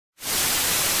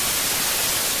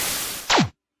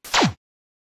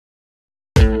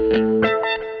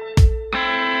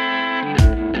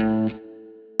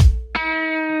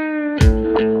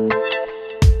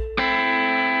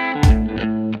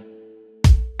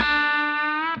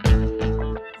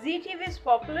Zee TV's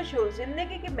popular show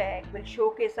Zindagi ki Mehek will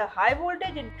showcase a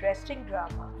high-voltage, interesting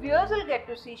drama. Viewers will get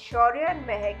to see Shaurya and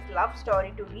Mahek's love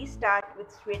story to restart with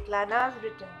Sevatlana's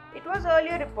return. It was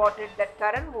earlier reported that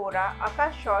Karan Vora, aka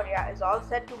Shaurya, is all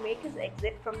set to make his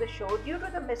exit from the show due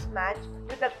to the mismatch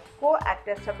with the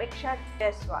co-actor Samiksha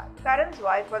Jaiswal. Karan's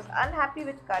wife was unhappy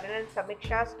with Karan and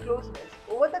Samiksha's closeness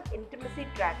over the intimacy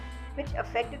track, which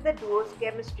affected the duo's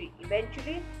chemistry,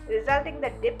 eventually resulting in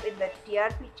the dip in the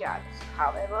TRP charts.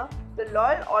 However, the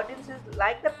loyal audiences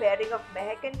like the pairing of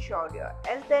Mehek and Shaurya,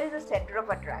 as there is a center of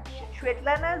attraction.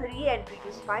 Sevatlana's re-entry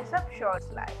to spice up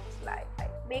Shaurya's life.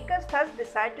 Makers thus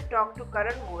decided to talk to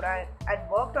Karan Vora and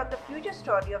worked on the future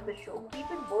story of the show,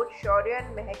 keeping both Shaurya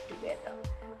and Mehek together.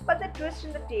 But the twist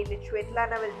in the tale is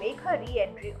Sevatlana will make her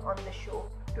re-entry on the show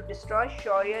to destroy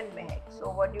Shaurya and Mehek. So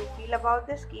what do you feel about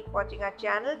this? Keep watching our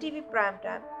channel TV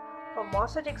Primetime for more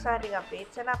such exciting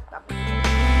updates and upcoming.